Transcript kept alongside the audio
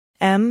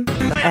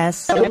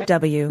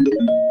MSW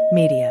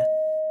Media.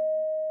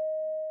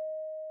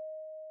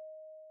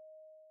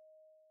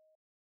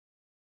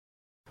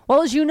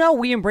 Well, as you know,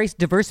 we embrace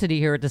diversity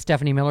here at the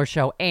Stephanie Miller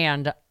Show,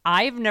 and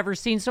I've never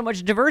seen so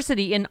much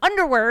diversity in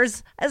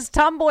underwears as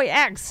Tomboy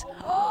X.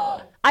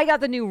 I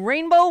got the new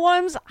rainbow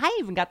ones. I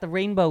even got the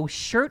rainbow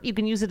shirt. You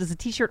can use it as a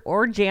t-shirt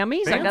or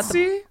jammies. Fancy? I got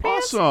the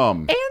pants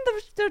Awesome. and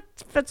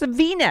it's a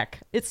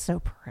V-neck. It's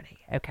so pretty.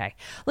 Okay.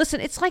 Listen,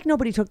 it's like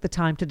nobody took the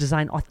time to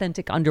design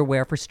authentic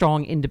underwear for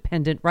strong,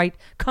 independent, right?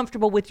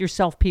 Comfortable with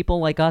yourself people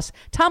like us.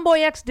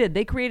 Tomboy X did.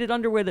 They created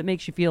underwear that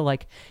makes you feel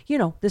like, you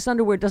know, this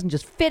underwear doesn't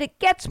just fit, it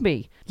gets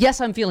me.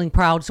 Yes, I'm feeling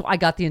proud, so I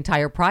got the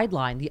entire Pride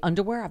line. The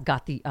underwear, I've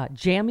got the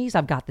jammies,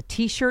 I've got the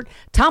t-shirt.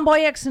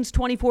 Tomboy X since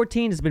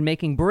 2014 has been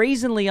making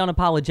brazenly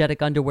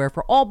unapologetic underwear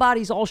for all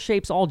bodies, all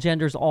shapes, all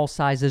genders, all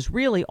sizes.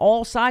 Really,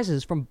 all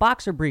sizes, from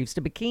boxer briefs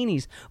to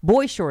bikinis,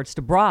 boy shorts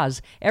to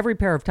bras. Every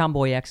pair of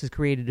Tomboy X is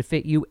created to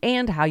fit you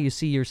and how you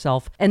see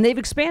yourself. And they've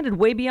expanded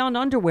way beyond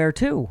underwear,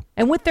 too.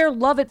 And with their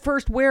love at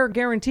first wear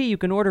guarantee, you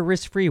can order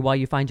risk-free while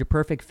you find your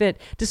perfect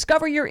fit.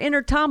 Discover your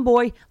inner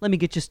tomboy. Let me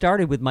get you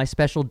started with my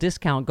special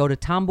discount. Go to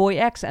Tomboy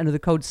X, enter the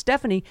code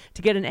Stephanie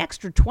to get an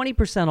extra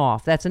 20%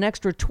 off. That's an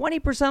extra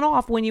 20%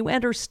 off when you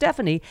enter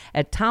Stephanie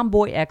at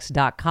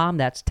tomboyx.com.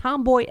 That's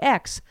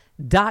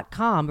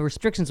tomboyx.com.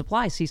 Restrictions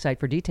apply. See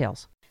site for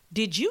details.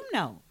 Did you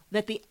know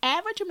that the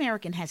average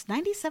American has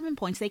 97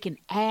 points they can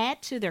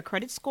add to their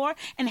credit score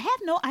and have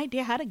no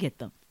idea how to get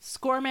them?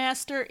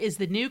 ScoreMaster is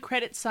the new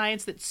credit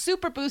science that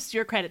super boosts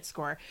your credit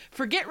score.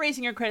 Forget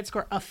raising your credit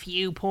score a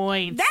few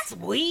points. That's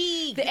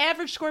weak. The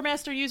average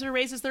ScoreMaster user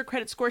raises their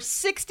credit score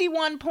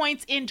 61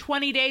 points in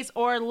 20 days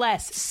or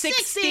less.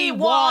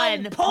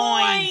 61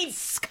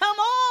 points! Come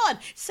on!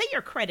 Say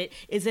your credit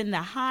is in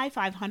the high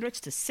 500s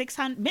to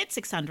mid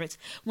 600s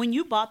when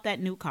you bought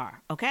that new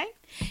car, okay?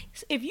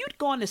 If you'd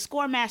gone to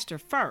ScoreMaster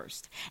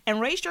first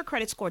and raised your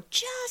credit score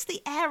just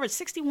the average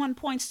 61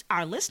 points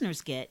our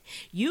listeners get,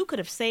 you could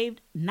have saved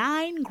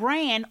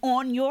 $9,000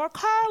 on your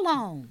car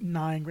loan.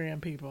 $9,000,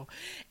 people.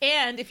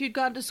 And if you'd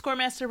gone to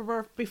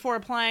ScoreMaster before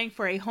applying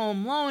for a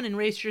home loan and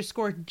raised your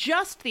score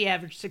just the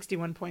average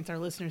 61 points our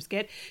listeners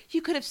get,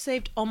 you could have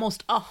saved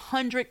almost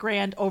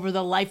 $100,000 over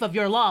the life of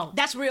your loan.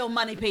 That's real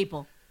money,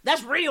 people.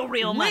 That's real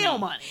money. Real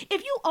money.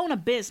 If you own a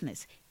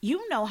business,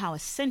 you know how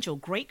essential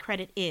great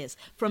credit is,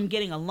 from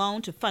getting a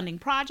loan to funding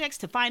projects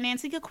to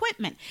financing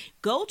equipment.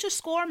 Go to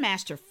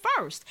ScoreMaster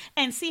first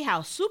and see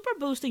how super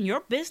boosting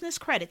your business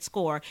credit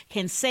score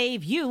can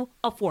save you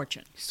a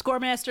fortune.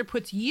 ScoreMaster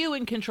puts you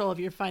in control of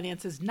your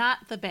finances,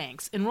 not the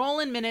banks. Enroll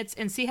in minutes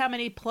and see how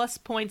many plus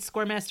points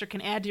ScoreMaster can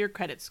add to your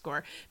credit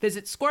score.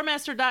 Visit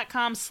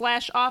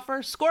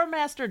ScoreMaster.com/offer,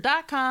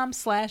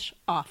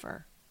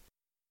 ScoreMaster.com/offer.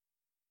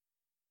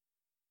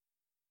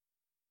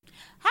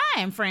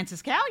 Hi, I'm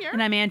Frances Callier.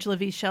 And I'm Angela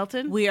V.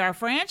 Shelton. We are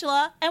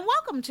Frangela, and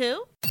welcome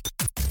to...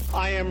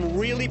 I am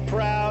really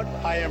proud.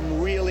 I am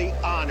really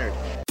honored.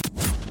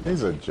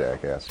 He's a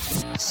jackass.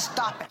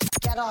 Stop it.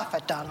 Get off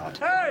it, Donald.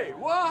 Hey,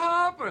 what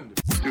happened?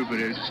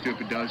 Stupid is,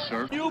 stupid does,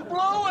 sir. You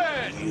blew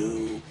it!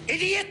 You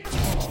idiot!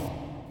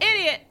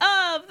 Idiot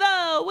of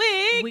the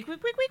Week. Week.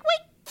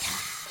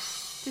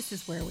 This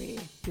is where we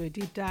do a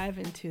deep dive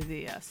into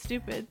the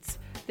stupids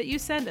that you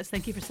send us.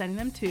 Thank you for sending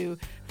them to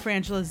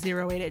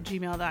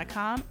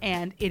frangela08@gmail.com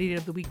and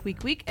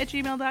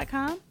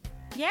idiotoftheweek@gmail.com.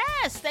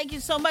 Yes, thank you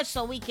so much,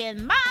 so we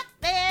can mock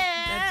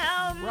them.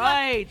 That's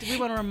right. We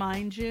want to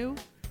remind you.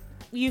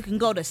 You can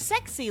go to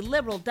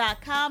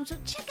sexyliberal.com to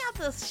check out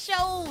the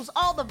shows,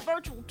 all the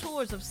virtual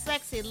tours of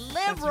Sexy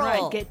Liberal. That's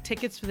right. Get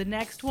tickets for the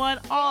next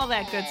one, all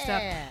that good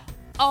stuff.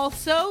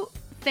 Also,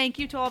 thank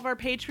you to all of our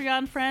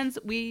Patreon friends.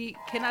 We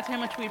cannot tell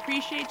how much we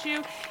appreciate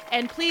you.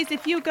 And please,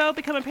 if you go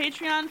become a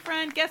Patreon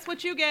friend, guess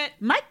what you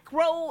get?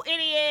 Micro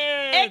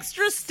idiots.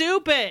 Extra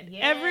stupid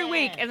every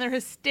week. And they're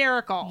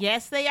hysterical.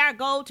 Yes, they are.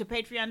 Go to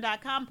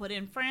patreon.com, put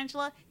in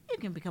Frangela. You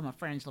can become a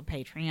Frangela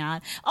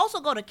Patreon. Also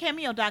go to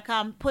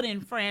cameo.com, put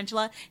in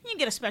Frangela. You can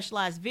get a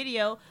specialized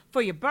video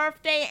for your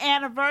birthday,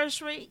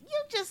 anniversary.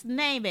 You just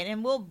name it,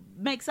 and we'll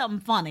make something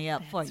funny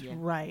up for you.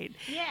 That's right.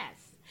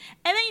 Yes.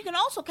 And then you can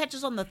also catch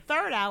us on the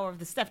third hour of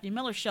the Stephanie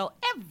Miller Show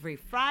every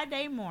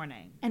Friday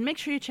morning. And make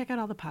sure you check out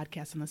all the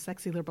podcasts on the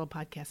Sexy Liberal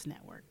Podcast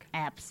Network.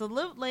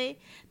 Absolutely.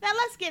 Now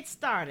let's get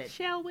started.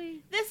 Shall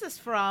we? This is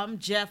from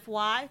Jeff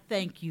Y.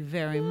 Thank you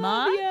very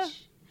much. Ya.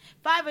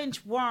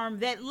 5-inch worm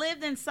that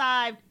lived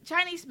inside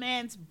Chinese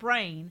man's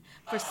brain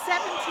for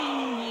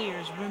 17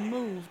 years,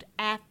 removed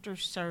after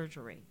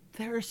surgery.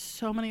 There are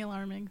so many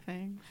alarming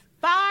things.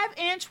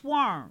 5-inch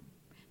worm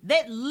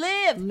that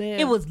lived.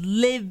 It was Not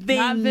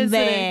living visiting.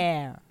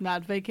 there.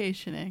 Not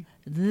vacationing.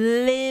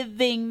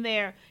 Living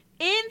there.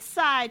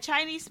 Inside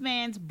Chinese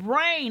man's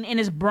brain, in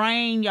his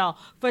brain, y'all,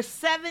 for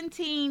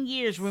 17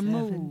 years,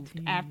 removed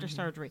after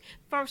surgery.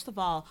 First of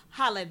all,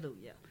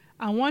 hallelujah.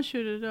 I want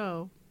you to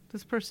know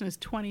this person is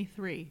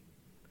 23.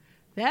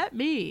 That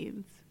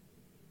means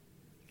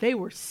they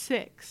were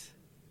 6.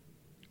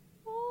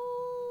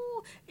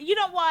 Ooh. You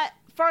know what?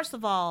 First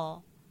of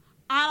all,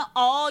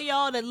 All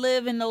y'all that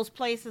live in those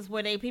places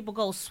where people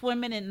go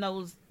swimming in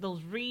those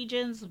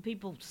regions,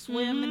 people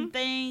swim in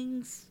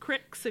things,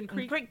 Cricks and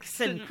creeks.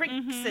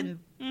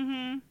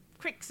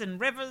 creeks and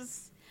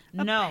rivers.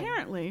 No.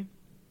 Apparently,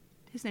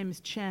 his name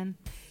is Chen.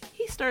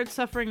 He started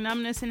suffering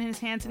numbness in his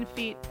hands and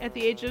feet at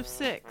the age of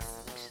 6.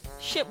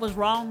 Shit was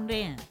wrong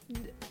then.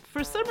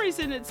 For some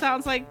reason, it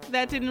sounds like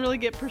that didn't really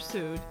get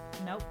pursued.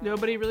 Nope.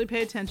 Nobody really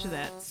paid attention to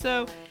that.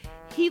 So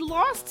he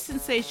lost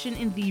sensation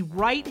in the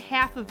right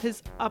half of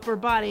his upper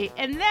body,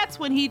 and that's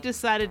when he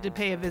decided to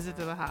pay a visit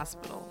to the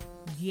hospital.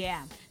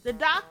 Yeah. The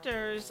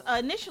doctors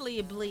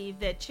initially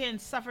believed that Chen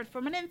suffered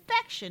from an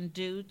infection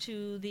due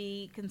to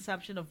the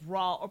consumption of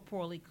raw or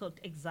poorly cooked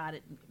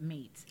exotic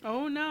meats.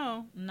 Oh,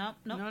 no. No.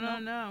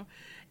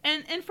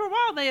 And for a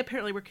while, they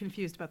apparently were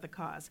confused about the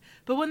cause.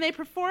 But when they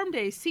performed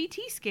a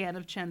CT scan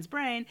of Chen's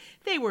brain,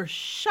 they were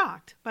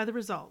shocked by the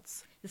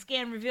results. The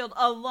scan revealed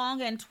a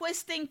long and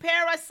twisting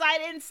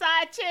parasite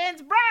inside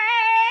Chen's brain.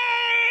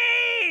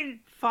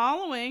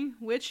 Following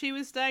which he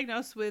was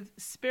diagnosed with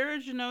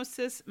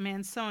Spirogenosis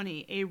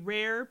mansoni, a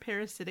rare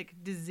parasitic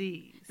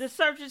disease. The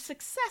surgeon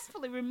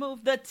successfully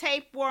removed the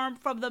tapeworm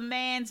from the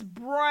man's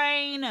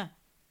brain.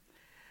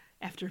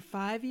 After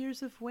 5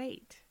 years of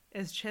wait,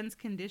 as Chen's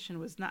condition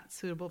was not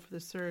suitable for the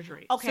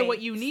surgery. Okay. So what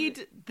you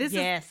need, this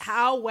Yes. is,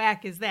 how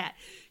whack is that?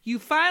 You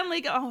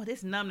finally go, oh,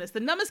 this numbness. The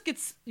numbness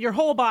gets your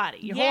whole body,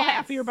 your whole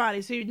half of your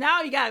body. So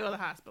now you got to go to the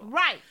hospital.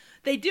 Right.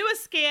 They do a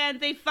scan,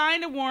 they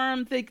find a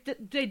worm, they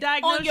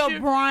diagnose On your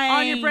you brain.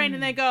 on your brain,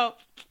 and they go,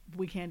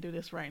 we can't do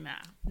this right now.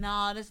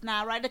 No, that's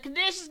not right. The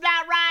condition's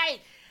not right.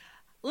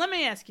 Let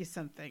me ask you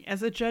something.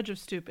 As a judge of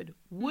stupid,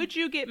 would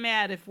you get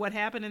mad if what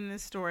happened in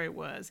this story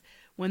was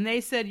when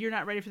they said you're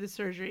not ready for the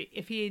surgery,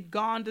 if he had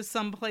gone to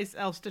someplace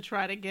else to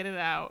try to get it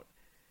out?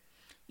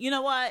 You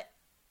know what?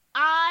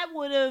 I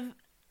would have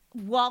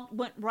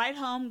went right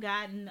home,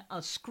 gotten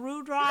a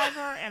screwdriver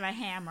and a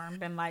hammer,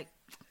 and been like,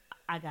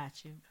 I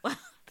got you.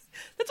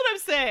 That's what I'm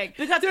saying.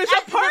 Because there's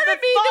a part of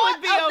me that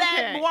would be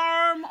that okay.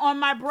 worm on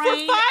my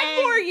brain For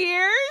 5 more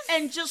years?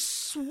 and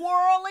just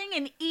swirling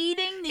and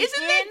eating the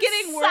Isn't that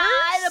getting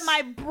inside worse? of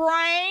my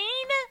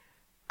brain.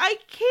 I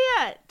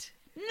can't.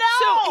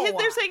 No. So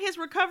they're saying his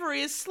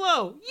recovery is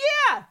slow.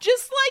 Yeah,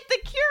 just like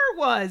the cure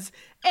was.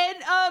 And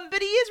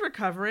but he is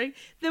recovering.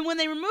 Then when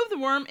they removed the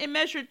worm, it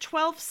measured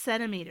 12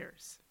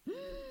 centimeters.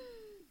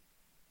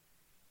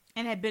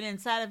 And had been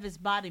inside of his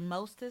body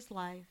most of his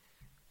life.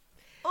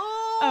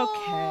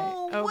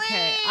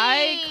 Okay.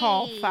 I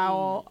call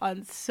foul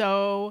on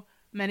so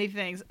many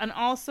things. And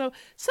also,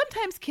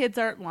 sometimes kids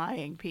aren't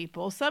lying,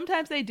 people.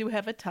 Sometimes they do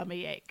have a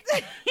tummy ache.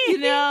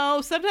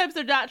 Sometimes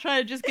they're not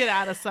trying to just get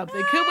out of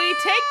something. Could we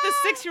take the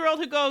 6-year-old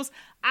who goes,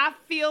 I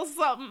feel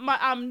something,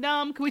 I'm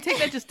numb. Can we take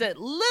that just a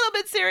little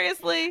bit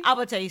seriously? I'm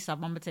going to tell you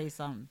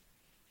something.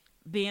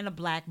 Being a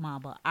black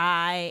mama,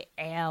 I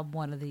am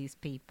one of these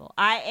people.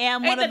 I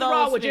am one of those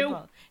wrong with people.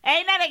 you.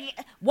 Ain't nothing.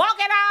 Walk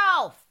it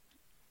off.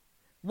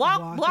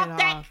 Walk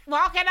it off.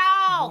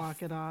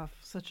 Walk it off.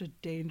 Such a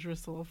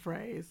dangerous little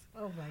phrase.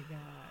 Oh my God.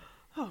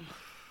 Oh.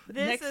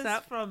 This Next is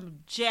up, from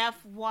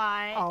Jeff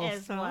Y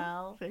as also,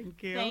 well.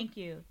 thank you. Thank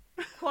you.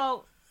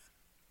 Quote,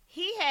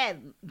 he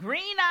had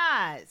green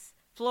eyes.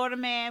 Florida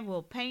man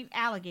will paint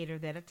alligator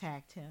that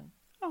attacked him.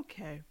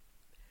 Okay.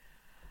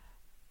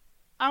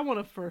 I want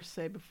to first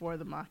say before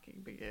the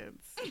mocking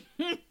begins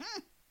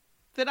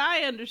that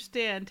I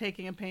understand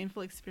taking a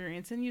painful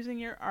experience and using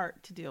your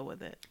art to deal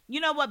with it.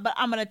 You know what? But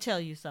I'm going to tell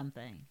you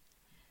something.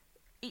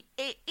 In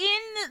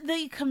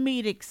the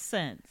comedic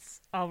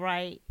sense, all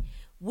right,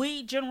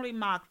 we generally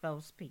mock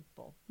those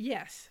people.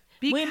 Yes.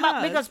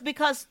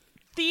 Because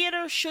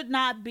theater should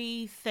not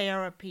be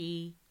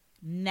therapy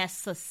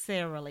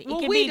necessarily.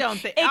 Well, we don't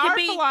think. Our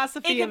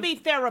philosophy it can be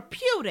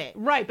therapeutic.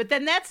 Right, but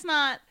then that's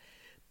not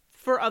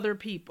for other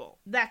people.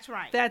 That's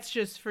right. That's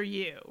just for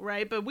you,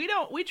 right? But we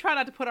try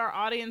not to put our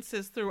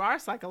audiences through our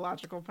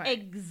psychological pain.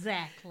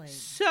 Exactly.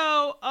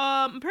 So,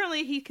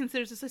 apparently he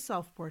considers this a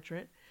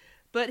self-portrait,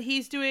 but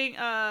he's doing,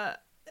 I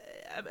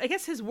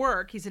guess his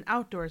work, he's an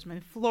outdoorsman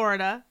in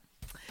Florida,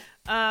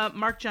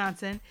 Mark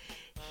Johnson.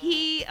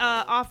 He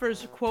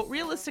offers, quote,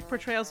 realistic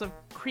portrayals of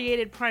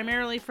created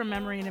primarily from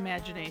memory and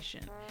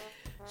imagination.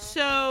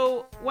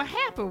 So what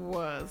happened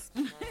was,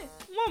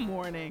 one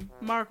morning,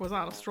 Mark was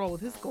on a stroll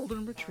with his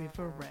golden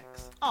retriever,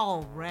 Rex.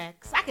 Oh,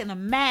 Rex. I can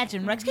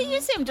imagine Rex. Can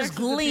you see him just Rex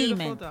is a beautiful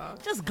gleaming?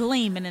 dog. Just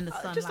gleaming in the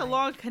sunlight. Just a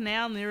long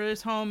canal near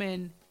his home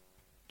in,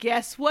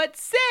 guess what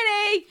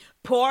city?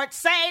 Port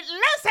St.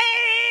 Lucie!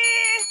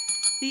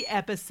 The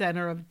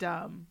epicenter of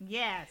dumb.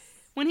 Yes.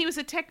 When he was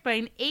attacked by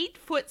an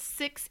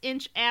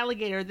 8'6"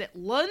 alligator that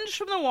lunged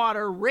from the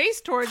water,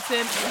 raced towards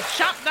him, and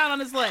chopped down on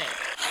his leg,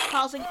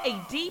 Causing a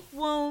deep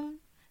wound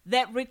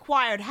that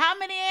required how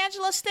many,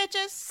 Angela,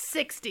 stitches?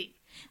 60.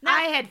 Now,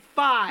 I had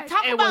 5.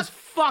 talk It about- was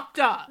fucked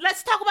up.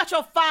 let's talk about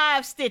your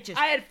 5 stitches.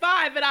 I had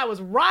 5 and I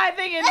was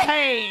writhing in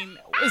pain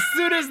as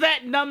soon as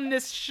that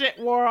numbness shit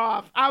wore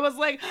off. I was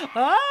like,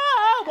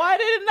 why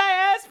didn't I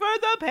ask for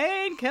the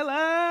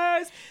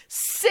painkillers?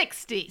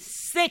 60.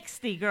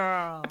 60,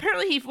 girl.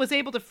 Apparently he was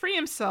able to free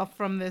himself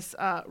from this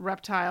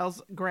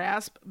reptile's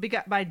grasp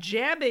by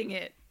jabbing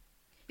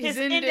his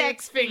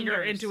index finger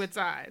fingers into its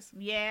eyes.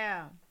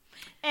 Yeah.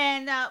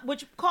 And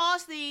which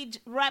caused the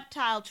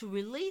reptile to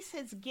release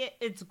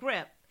its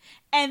grip.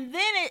 And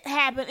then it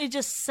happened, it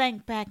just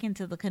sank back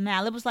into the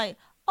canal. It was like,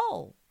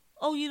 oh,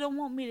 you don't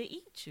want me to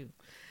eat you.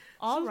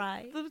 All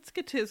right. Let's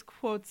get to his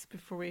quotes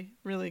before we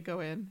really go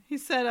in. He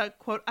said,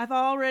 quote, "I've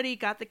already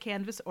got the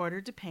canvas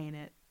ordered to paint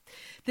it.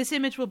 This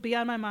image will be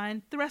on my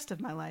mind the rest of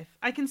my life.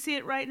 I can see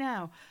it right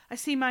now. I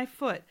see my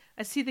foot.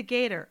 I see the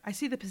gator. I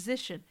see the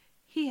position.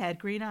 He had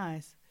green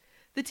eyes.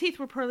 The teeth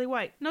were pearly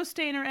white. No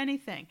stain or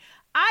anything."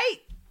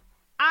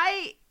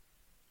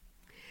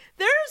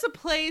 There's a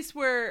place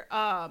where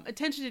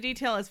attention to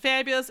detail is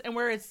fabulous and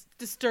where it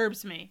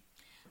disturbs me.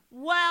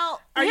 Well,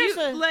 Are you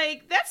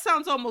like, that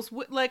sounds almost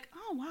like,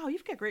 oh wow,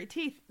 you've got great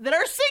teeth that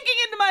are sinking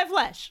into my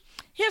flesh.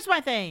 here's my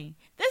thing.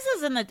 This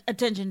isn't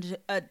attention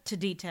to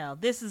detail.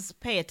 This is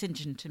pay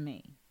attention to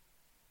me.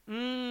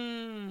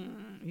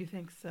 You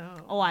think so?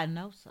 Oh, I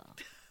know so.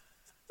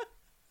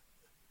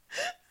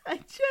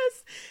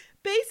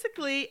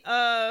 Basically,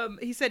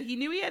 he said he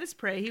knew he had his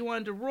prey. He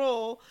wanted to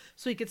roll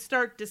so he could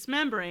start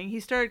dismembering.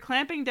 He started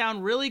clamping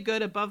down really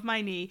good above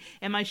my knee,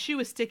 and my shoe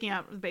was sticking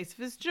out from the base of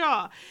his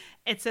jaw.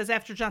 It says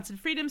after Johnson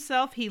freed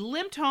himself, he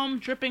limped home,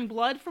 dripping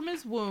blood from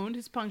his wound,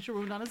 his puncture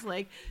wound on his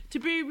leg, to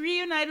be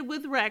reunited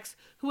with Rex,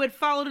 who had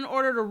followed an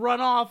order to run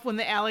off when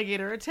the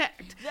alligator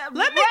attacked.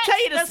 Let me Rex,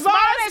 tell you, the the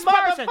smartest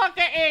smartest person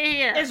motherfucker in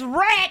here. It's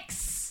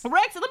Rex.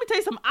 Rex, let me tell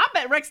you something. I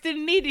bet Rex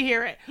didn't need to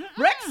hear it.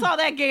 Rex saw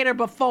that gator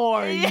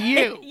before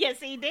you. Yes,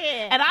 he did.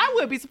 And I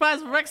would be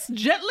surprised if Rex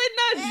gently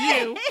nudged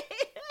you.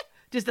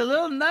 Just a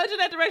little nudge in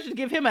that direction to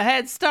give him a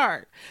head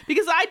start.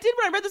 Because when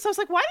I read this, I was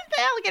like, why didn't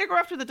the alligator go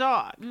after the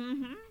dog?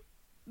 Mm-hmm.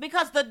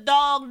 Because the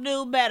dog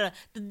knew better.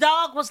 The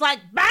dog was like,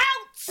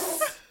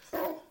 bounce!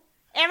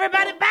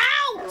 Everybody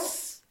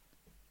bounce!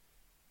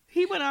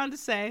 He went on to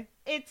say,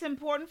 It's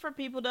important for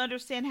people to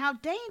understand how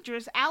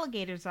dangerous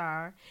alligators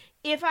are.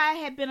 If I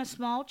had been a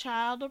small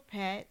child or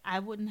pet, I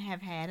wouldn't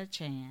have had a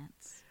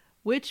chance.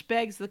 which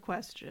begs the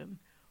question,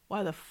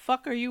 why the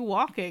fuck are you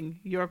walking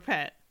your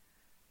pet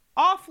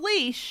off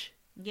leash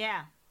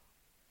Yeah.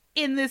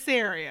 in this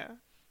area?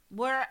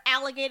 Where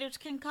alligators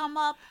can come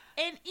up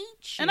and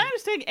eat you. And I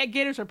understand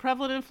gators are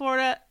prevalent in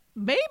Florida.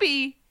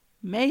 Maybe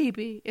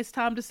it's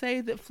time to say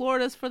that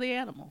Florida's for the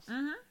animals.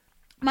 Mm-hmm.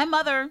 My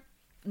mother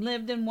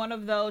lived in one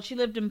of those. She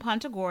lived in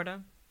Punta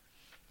Gorda,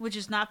 which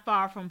is not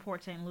far from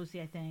Port St.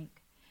 Lucie, I think.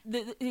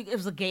 It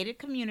was a gated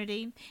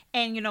community,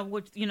 and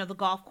the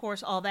golf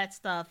course, all that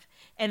stuff.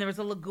 And there was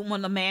a lagoon, one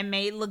of the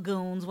man-made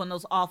lagoons, one of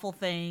those awful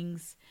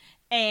things.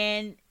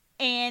 And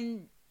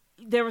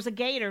there was a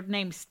gator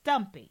named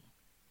Stumpy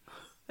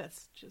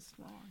That's just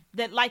wrong.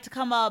 that liked to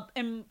come up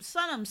and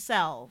sun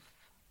himself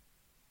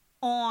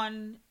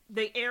on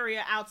the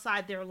area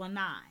outside their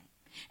lanai.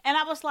 And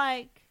I was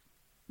like,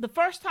 the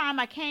first time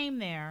I came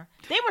there,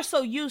 they were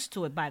so used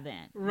to it by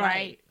then.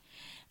 Right.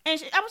 And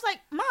I was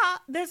like, Ma,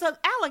 there's an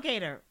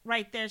alligator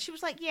right there. She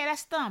was like, yeah,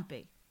 that's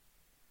Stumpy.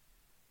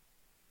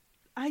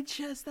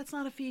 That's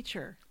not a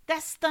feature.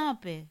 That's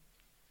Stumpy.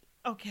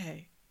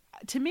 Okay.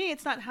 To me,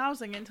 it's not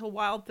housing until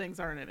wild things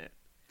aren't in it.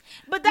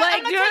 But Like,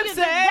 I'm gonna you know tell what you, I'm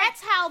saying?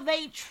 that's how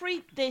they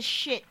treat this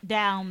shit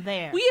down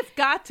there. We have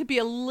got to be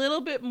a little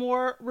bit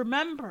more,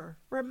 remember,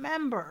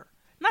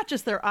 not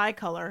just their eye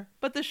color,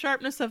 but the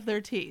sharpness of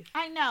their teeth.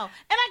 I know.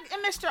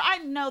 And Mister, I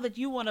know that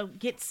you want to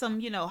get some,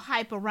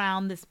 hype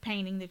around this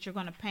painting that you're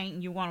going to paint,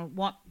 and you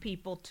want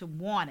people to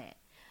want it.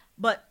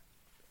 But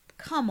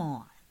come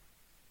on.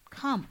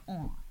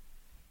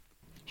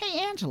 Hey,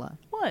 Angela.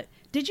 What?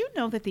 Did you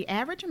know that the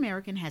average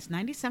American has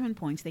 97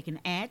 points they can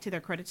add to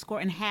their credit score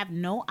and have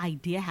no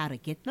idea how to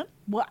get them?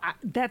 Well,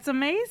 that's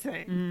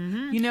amazing.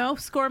 Mm-hmm.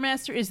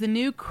 ScoreMaster is the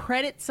new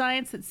credit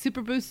science that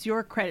super boosts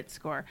your credit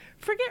score.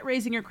 Forget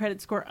raising your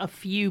credit score a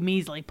few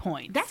measly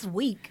points. That's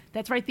weak.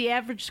 That's right. The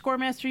average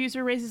ScoreMaster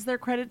user raises their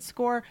credit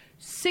score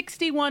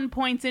 61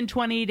 points in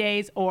 20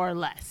 days or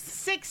less.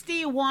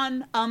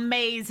 61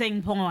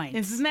 amazing points.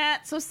 Isn't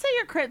that? So say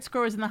your credit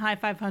score was in the high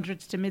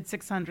 500s to mid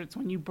 600s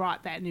when you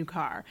bought that new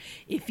car.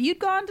 If you'd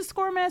gone to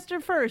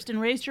ScoreMaster first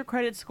and raised your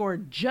credit score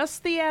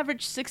just the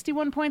average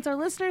 61 points our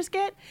listeners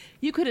get,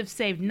 you could have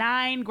saved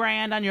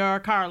 $9,000 on your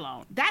car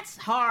loan. That's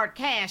hard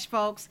cash,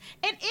 folks.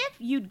 And if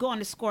you'd gone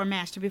to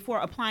ScoreMaster before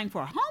applying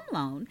for a home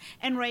loan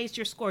and raised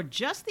your score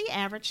just the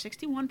average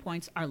 61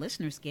 points our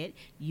listeners get,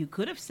 you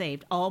could have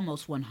saved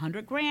almost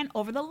 $100,000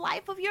 over the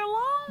life of your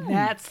loan.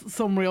 That's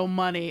some real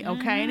money,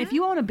 okay? And if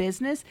you own a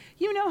business,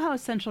 you know how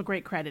essential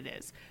great credit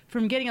is.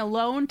 From getting a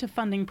loan to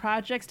funding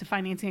projects to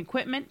financing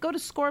equipment, go to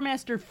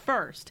ScoreMaster first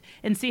first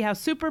and see how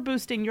super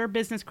boosting your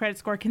business credit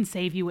score can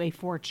save you a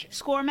fortune.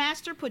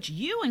 ScoreMaster puts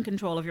you in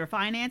control of your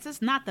finances,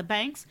 not the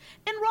banks.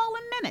 Enroll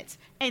in minutes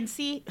and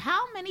see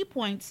how many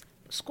points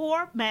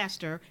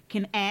ScoreMaster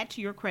can add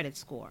to your credit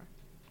score.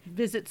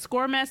 Visit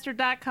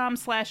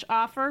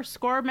scoremaster.com/offer,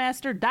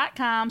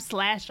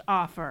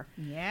 scoremaster.com/offer.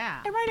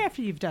 Yeah. And right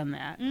after you've done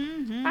that,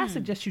 I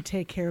suggest you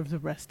take care of the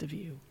rest of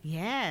you.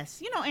 Yes.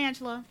 You know,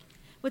 Angela,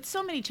 with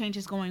so many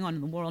changes going on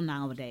in the world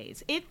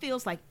nowadays, it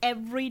feels like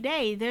every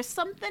day there's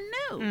something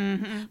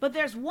new. But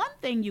there's one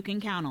thing you can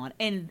count on,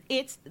 and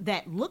it's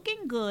that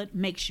looking good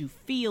makes you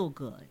feel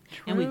good.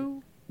 True.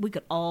 And we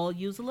could all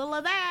use a little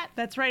of that.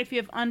 That's right. If you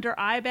have under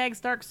eye bags,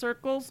 dark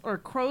circles, or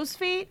crow's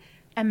feet,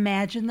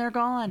 imagine they're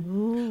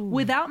gone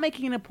without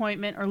making an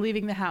appointment or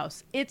leaving the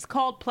house. It's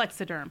called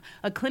Plexiderm,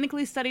 a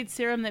clinically studied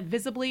serum that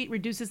visibly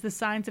reduces the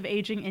signs of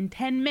aging in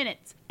 10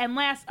 minutes and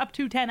lasts up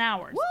to 10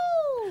 hours.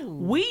 Woo!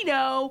 We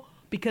know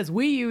because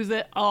we use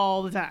it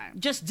all the time.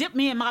 Just dip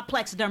me in my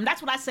Plexiderm. That's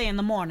what I say in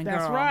the morning,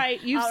 That's girl.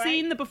 right. You've All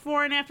seen the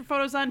before and after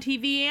photos on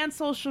TV and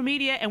social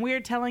media, and we're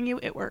telling you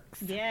it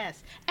works.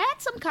 Yes. Add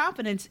some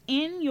confidence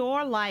in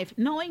your life,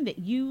 knowing that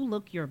you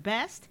look your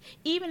best,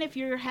 even if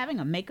you're having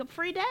a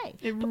makeup-free day.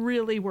 It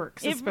really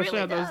works, It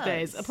especially really on those does.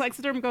 days. A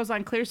Plexiderm goes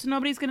on clear, so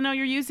nobody's going to know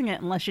you're using it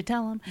unless you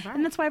tell them. Right.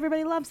 And that's why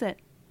everybody loves it.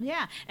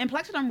 Yeah, and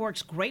Plexiderm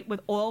works great with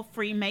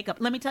oil-free makeup.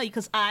 Let me tell you,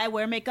 because I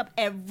wear makeup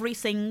every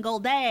single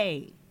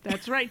day.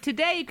 That's right.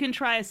 Today, you can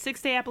try a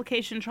 6-day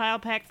application trial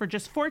pack for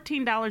just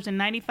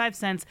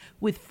 $14.95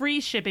 with free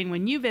shipping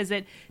when you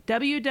visit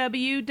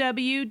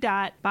www.buyplx,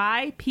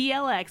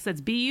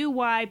 that's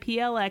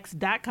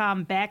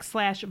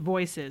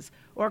BUYPLX.com/voices,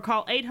 or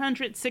call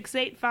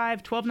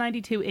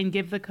 800-685-1292 and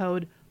give the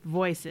code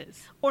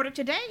VOICES. Order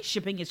today.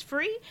 Shipping is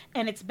free,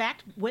 and it's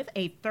backed with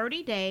a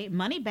 30-day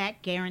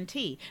money-back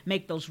guarantee.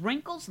 Make those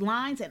wrinkles,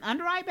 lines, and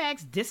under-eye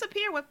bags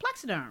disappear with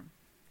Plexiderm.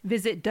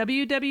 Visit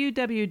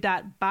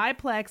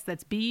www.buyplex,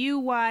 that's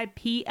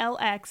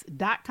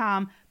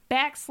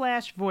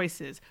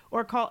BUYPLX.com/voices,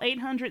 or call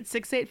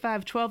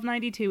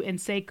 800-685-1292 and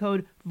say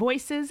code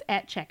VOICES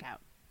at checkout.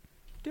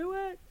 Do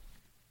it.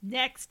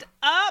 Next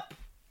up.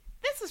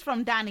 This is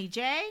from Donnie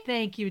J.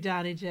 Thank you,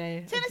 Donnie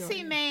J.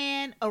 Tennessee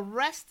man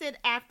arrested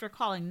after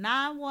calling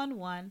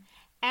 911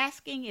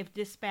 asking if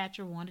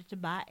dispatcher wanted to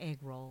buy egg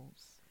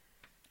rolls.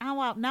 Now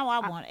I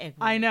want egg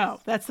rolls. I know.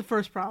 That's the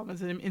first problem,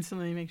 is it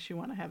instantly makes you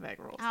want to have egg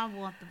rolls. I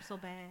want them so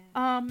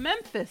bad.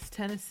 Memphis,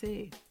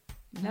 Tennessee.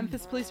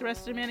 Memphis police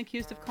arrested a man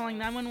accused of calling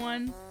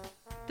 911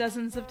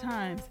 dozens of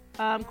times.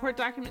 Court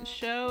documents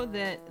show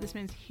that this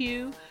man's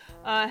Hugh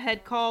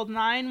had called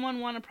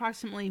 911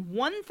 approximately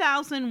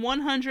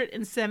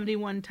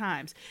 1,171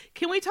 times.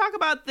 Can we talk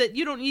about that?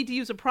 You don't need to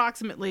use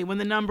approximately when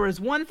the number is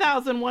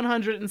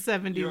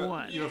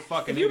 1,171. You're a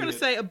fucking If you're going to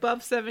idiot. say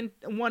above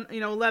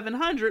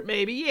 1,100,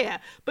 maybe, yeah.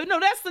 But no,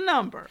 that's the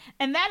number.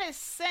 And that is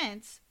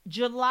since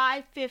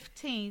July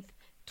 15th,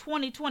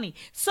 2020.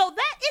 So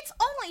that it's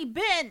only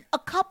been a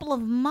couple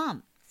of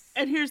months.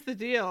 And here's the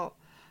deal.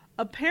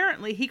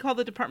 Apparently, he called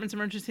the department's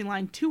emergency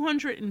line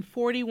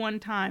 241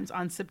 times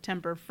on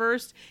September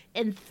 1st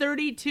and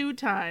 32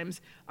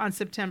 times on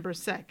September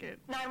 2nd.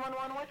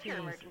 911, what's your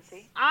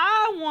emergency?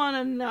 I want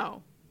to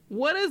know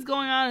what is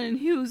going on in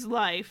Hugh's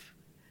life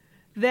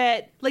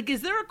that, like,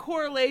 is there a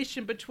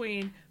correlation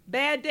between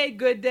bad day,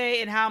 good day,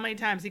 and how many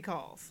times he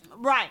calls?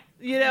 Right.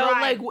 You know,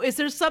 Right. like, is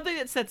there something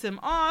that sets him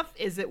off?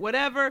 Is it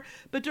whatever?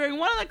 But during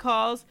one of the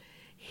calls,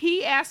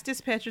 he asked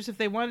dispatchers if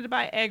they wanted to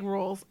buy egg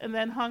rolls and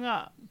then hung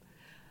up.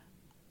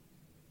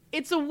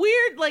 It's a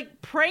weird,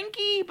 like,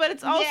 pranky, but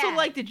it's also Yeah.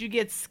 like, did you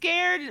get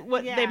scared?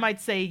 What Yeah. they might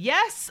say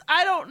yes?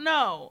 I don't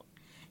know.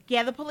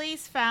 Yeah, the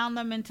police found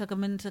them and took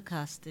them into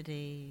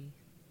custody.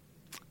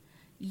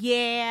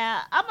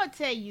 Yeah, I'm gonna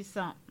tell you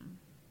something.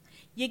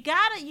 You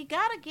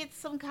gotta get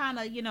some kind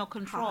of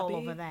control Hobby.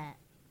 over that.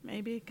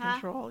 Maybe Huh?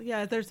 control.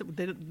 Yeah, there's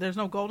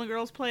no Golden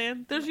Girls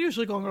playing. There's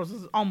usually Golden Girls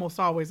is almost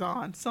always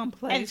on And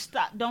someplace.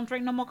 stop. Don't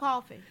drink no more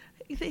coffee.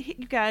 You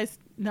guys,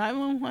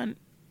 911.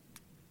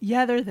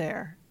 Yeah, they're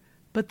there,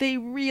 but they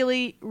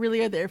really,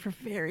 really are there for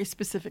very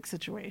specific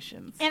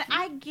situations. And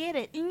I get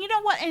it. And you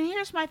know what? And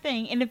here's my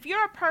thing. And if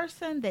you're a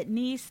person that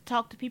needs to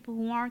talk to people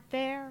who aren't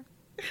there,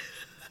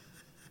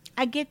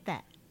 I get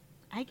that.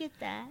 I get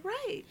that.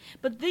 Right.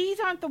 But these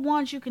aren't the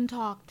ones you can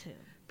talk to.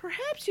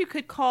 Perhaps you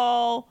could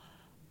call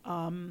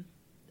a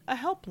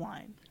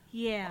helpline,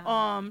 Yeah.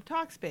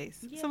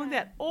 Talkspace, something like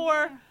Yeah, that.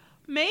 Or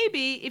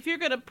maybe if you're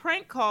going to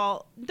prank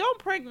call, don't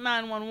prank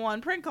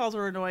 911. Prank calls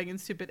are annoying and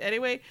stupid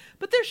anyway,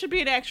 but there should be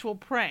an actual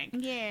prank.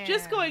 Yeah.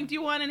 Just going, do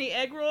you want any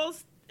egg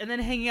rolls? And then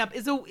hanging up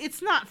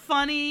it's not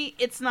funny.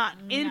 It's not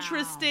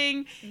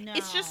interesting.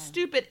 It's just No.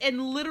 stupid.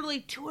 And literally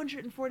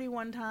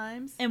 241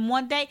 times. In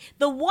one day,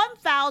 the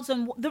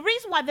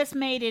reason why this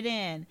made it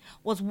in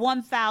was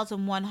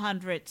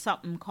 1,100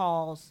 something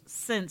calls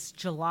since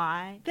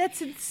July.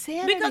 That's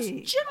insanity. Because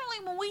generally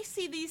when we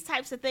see these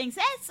types of things,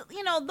 that's,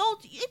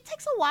 those, it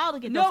takes a while to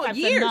get those no, types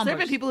years. of numbers. There have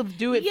been people who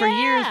do it for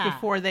years Yeah.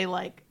 before they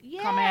come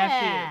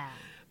after you.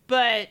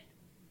 But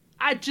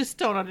I just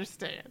don't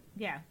understand.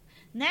 Yeah.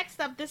 Next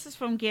up, this is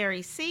from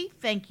Gary C.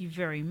 Thank you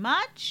very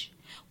much.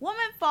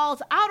 Woman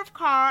falls out of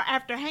car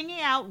after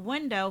hanging out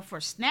window for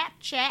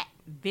Snapchat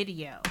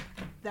video.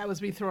 That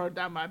was me throwing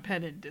down my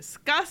pen in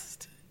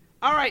disgust.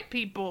 All right,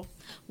 people.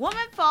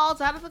 Woman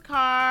falls out of the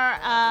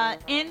car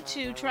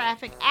into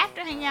traffic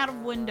after hanging out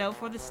of window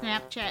for the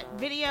Snapchat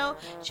video.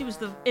 She was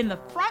in the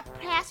front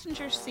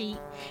passenger seat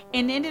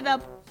and ended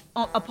up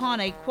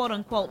upon a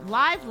quote-unquote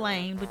live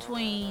lane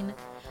between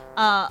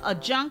a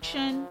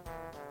junction.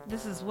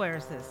 This is, where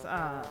is this?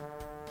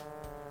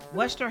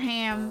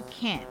 Westerham,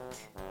 Kent.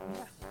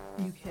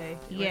 UK.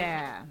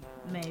 Yeah,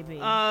 maybe.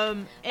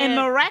 And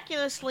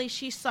miraculously,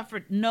 she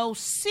suffered no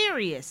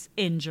serious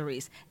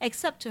injuries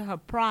except to her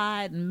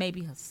pride and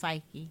maybe her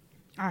psyche.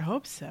 I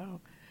hope so.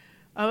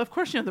 Of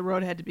course, the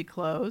road had to be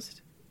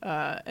closed,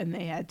 and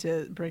they had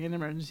to bring in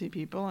emergency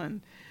people,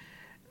 and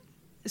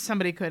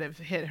somebody could have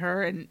hit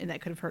her, and that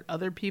could have hurt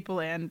other people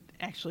and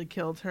actually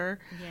killed her.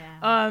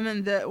 Yeah.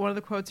 And one of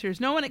the quotes here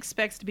is, "No one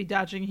expects to be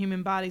dodging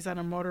human bodies on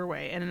a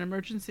motorway, and an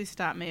emergency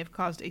stop may have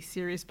caused a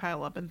serious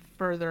pileup and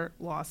further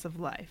loss of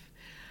life."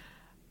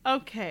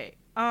 Okay.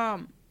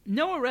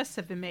 No arrests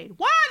have been made.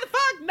 Why the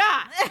fuck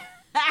not?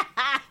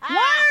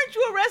 Why aren't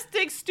you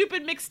arresting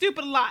stupid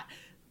McStupid a lot?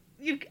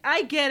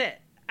 I get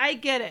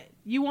it.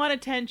 You want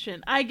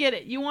attention. I get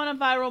it. You want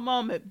a viral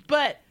moment.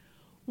 But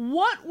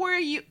what were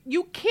you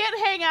can't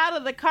hang out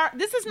of the car.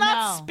 This is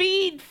not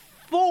Speed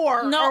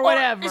 4 or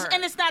whatever.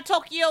 And it's not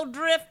Tokyo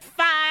Drift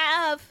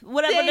 5,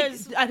 whatever it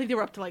is. I think they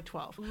were up to like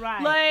 12.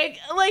 Right.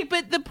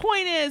 But the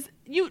point is,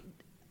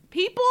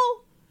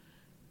 people,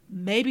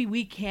 maybe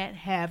we can't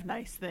have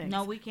nice things.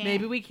 No, we can't.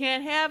 Maybe we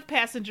can't have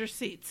passenger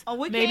seats. Oh,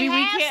 maybe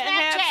we have can't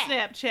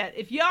have Snapchat.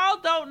 If y'all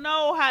don't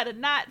know how to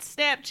not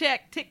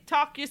Snapchat,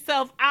 TikTok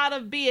yourself out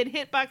of being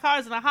hit by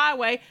cars on the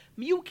highway,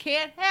 you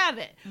can't have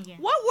it. Yeah.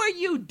 What were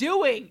you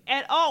doing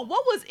at all?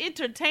 What was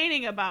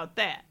entertaining about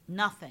that?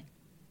 Nothing,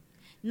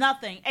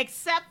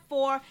 except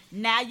for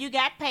now you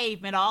got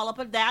pavement all up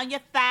and down your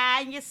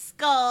thigh and your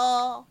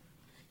skull.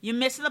 You're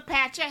missing a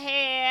patch of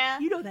hair.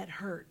 That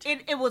hurt.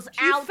 It was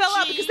You ouchy. fell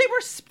out because they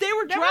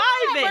were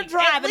driving. They were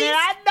driving, and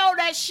I know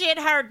that shit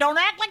hurt. Don't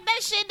act like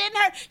that shit didn't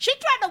hurt. She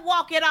tried to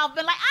walk it off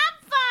and like,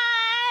 I'm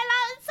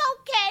fine. It's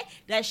okay.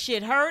 That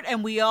shit hurt,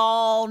 and we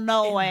all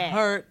know it.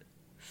 Hurt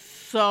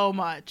so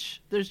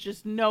much. There's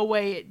just no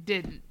way it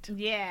didn't.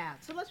 Yeah.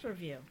 So let's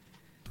review.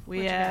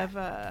 We have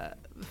a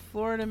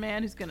Florida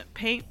man who's going to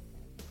paint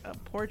a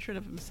portrait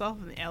of himself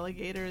and the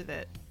alligator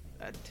that,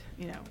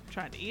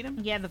 trying to eat him.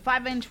 Yeah, the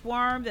 5-inch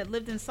worm that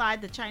lived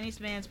inside the Chinese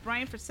man's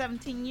brain for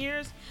 17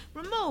 years,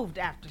 removed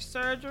after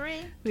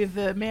surgery. We have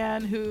the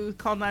man who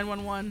called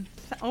 911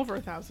 over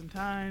 1,000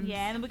 times.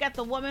 Yeah, and then we got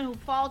the woman who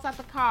falls out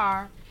the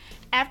car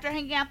after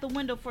hanging out the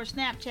window for a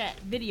Snapchat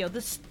video.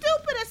 The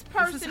stupidest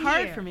person This is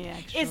hard here for me,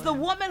 actually. is the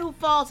woman who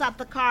falls out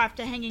the car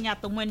after hanging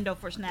out the window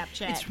for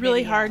Snapchat. It's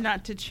really video. hard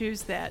not to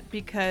choose that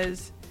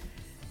because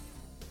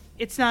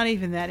it's not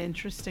even that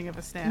interesting of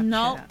a Snapchat.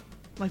 Nope.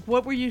 Like,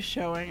 what were you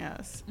showing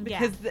us?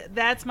 Because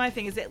that's my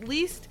thing, is at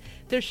least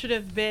there should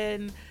have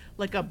been,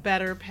 like, a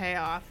better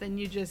payoff than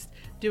you just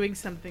doing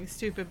something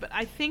stupid. But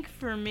I think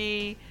for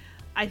me,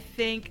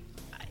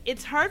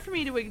 it's hard for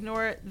me to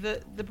ignore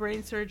the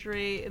brain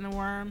surgery and the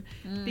worm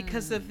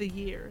because of the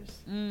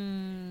years.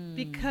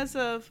 Because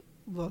of,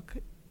 look,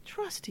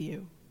 trust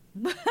you.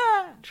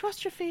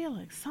 Trust your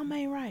feelings. Some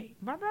ain't right.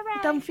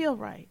 It doesn't feel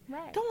right.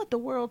 Don't let the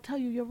world tell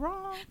you you're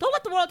wrong. Don't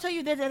let the world tell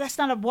you that that's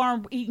not a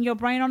worm eating your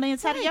brain on the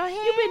inside of your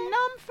head. You've been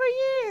numb for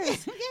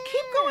years.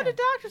 Keep going to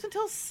doctors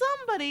until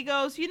somebody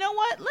goes, you know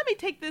what? Let me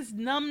take this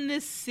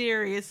numbness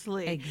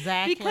seriously.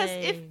 Exactly. Because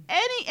if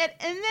any,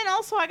 and then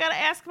also I got to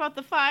ask about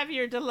the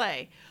 5-year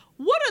delay.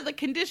 What are the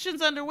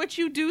conditions under which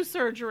you do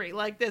surgery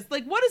like this?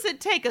 Like, what does it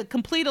take? A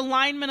complete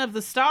alignment of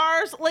the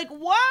stars? Like,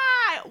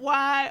 why?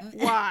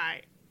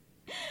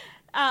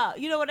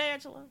 You know what,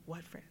 Angela?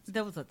 What, France?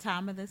 There was a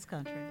time in this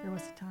country. There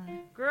was a time.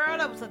 Girl,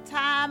 there was a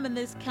time in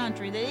this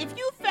country that if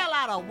you fell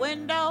out a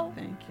window,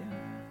 Thank you.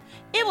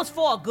 it was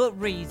for a good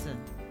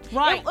reason.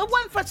 Right. It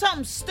wasn't for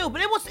something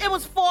stupid. It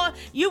was for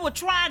you were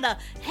trying to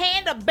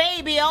hand a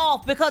baby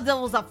off because there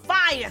was a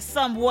fire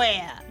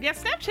somewhere. Yeah,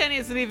 Snapchat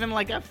isn't even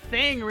like a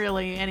thing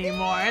really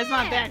anymore. It's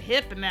not that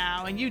hip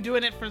now, and you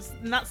doing it for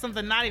not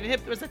something not even hip.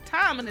 There was a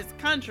time in this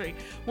country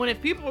when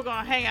if people were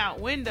gonna hang out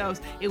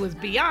windows, it was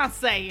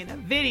Beyonce in a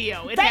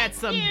video. It had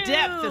some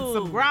depth and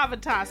some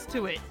gravitas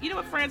to it. You know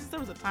what, Francis? There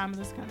was a time in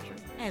this country.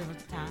 There was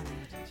a time.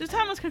 There's a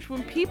time in this country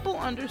when people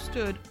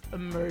understood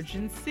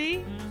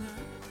emergency.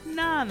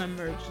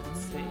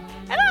 Non-emergency.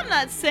 And I'm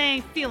not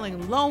saying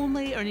feeling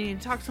lonely or needing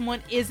to talk to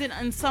someone isn't,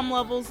 in some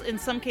levels, in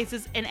some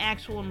cases, an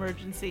actual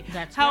emergency.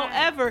 That's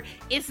However,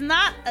 it's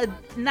not a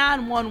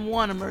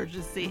 911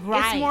 emergency.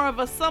 Right. It's more of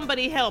a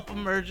somebody help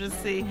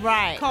emergency.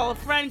 Right. Call a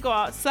friend, go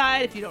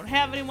outside if you don't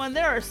have anyone.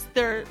 There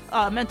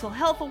are mental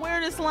health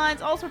awareness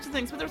lines, all sorts of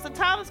things. But there was a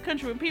time in this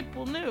country when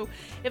people knew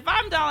if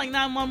I'm dialing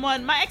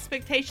 911, my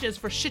expectation is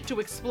for shit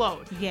to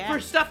explode. Yeah. For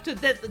stuff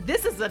that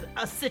this is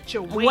a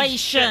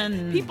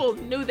situation. People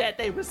knew that. that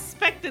they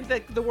respected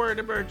the word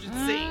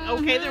emergency.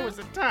 Okay, there was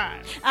a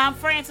time. I'm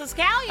Frances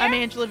Callier. I'm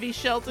Angela V.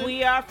 Shelton.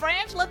 We are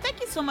Frangela.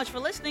 Thank you so much for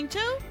listening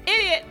to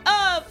Idiot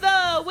of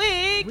the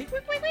Week. Week.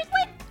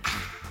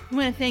 I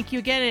want to thank you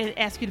again and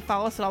ask you to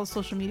follow us at all the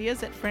social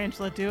medias at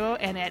Frangela Duo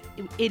and at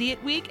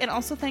Idiot Week, and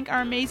also thank our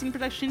amazing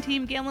production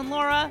team, Gail and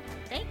Laura.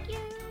 Thank you.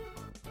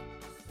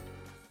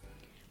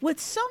 With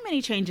so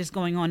many changes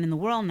going on in the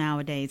world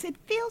nowadays, it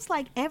feels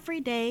like every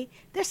day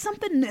there's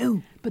something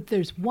new. But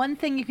there's one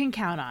thing you can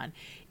count on.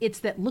 It's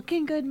that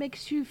looking good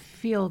makes you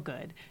feel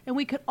good. And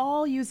we could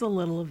all use a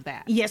little of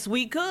that. Yes,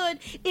 we could.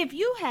 If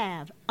you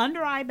have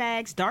under eye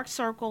bags, dark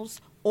circles,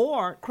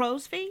 or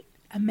crow's feet,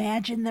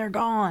 imagine they're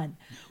gone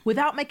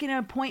without making an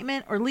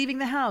appointment or leaving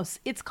the house.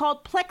 It's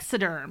called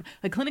Plexiderm,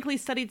 a clinically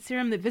studied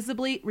serum that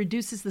visibly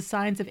reduces the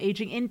signs of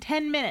aging in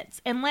 10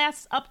 minutes and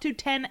lasts up to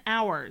 10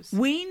 hours.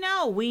 We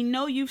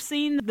know you've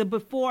seen the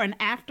before and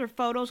after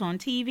photos on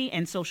TV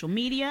and social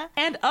media.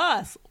 And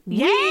us.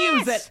 Yes. We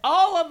use it.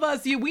 All of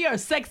us. We are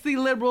sexy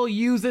liberal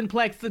using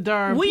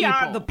Plexiderm. We people.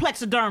 are the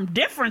Plexiderm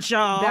difference,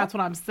 y'all. That's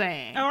what I'm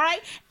saying. All right?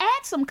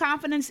 Add some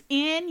confidence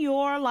in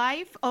your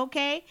life,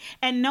 okay?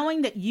 And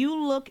knowing that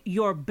you look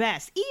your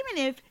best, even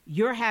if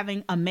you're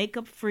having a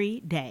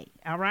makeup-free day,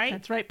 all right?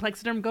 That's right.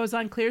 Plexiderm goes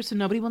on clear so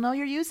nobody will know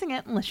you're using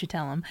it unless you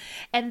tell them.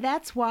 And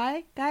that's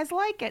why guys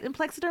like it. And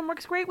Plexiderm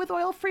works great with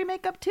oil-free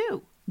makeup,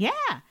 too. Yeah.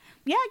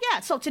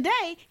 So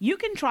today, you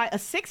can try a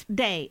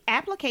 6-day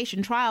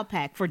application trial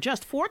pack for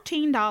just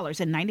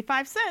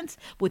 $14.95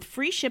 with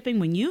free shipping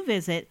when you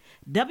visit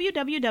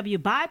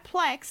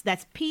www.buyplex,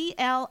 that's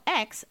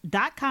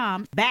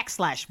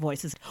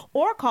PLX.com/voices,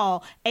 or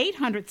call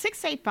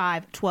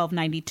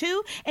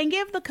 800-685-1292 and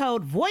give the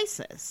code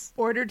VOICES.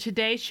 Order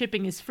today.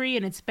 Shipping is free,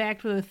 and it's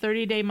backed with a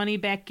 30-day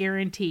money-back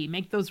guarantee.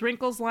 Make those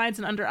wrinkles, lines,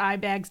 and under-eye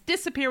bags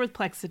disappear with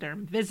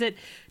Plexiderm. Visit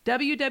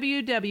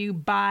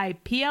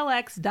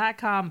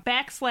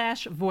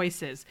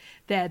www.buyplx.com/voices.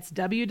 That's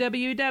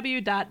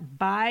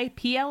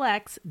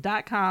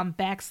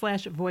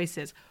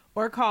www.buyplx.com/voices.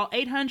 Or call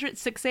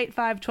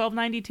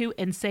 800-685-1292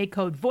 and say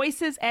code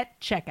VOICES at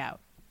checkout.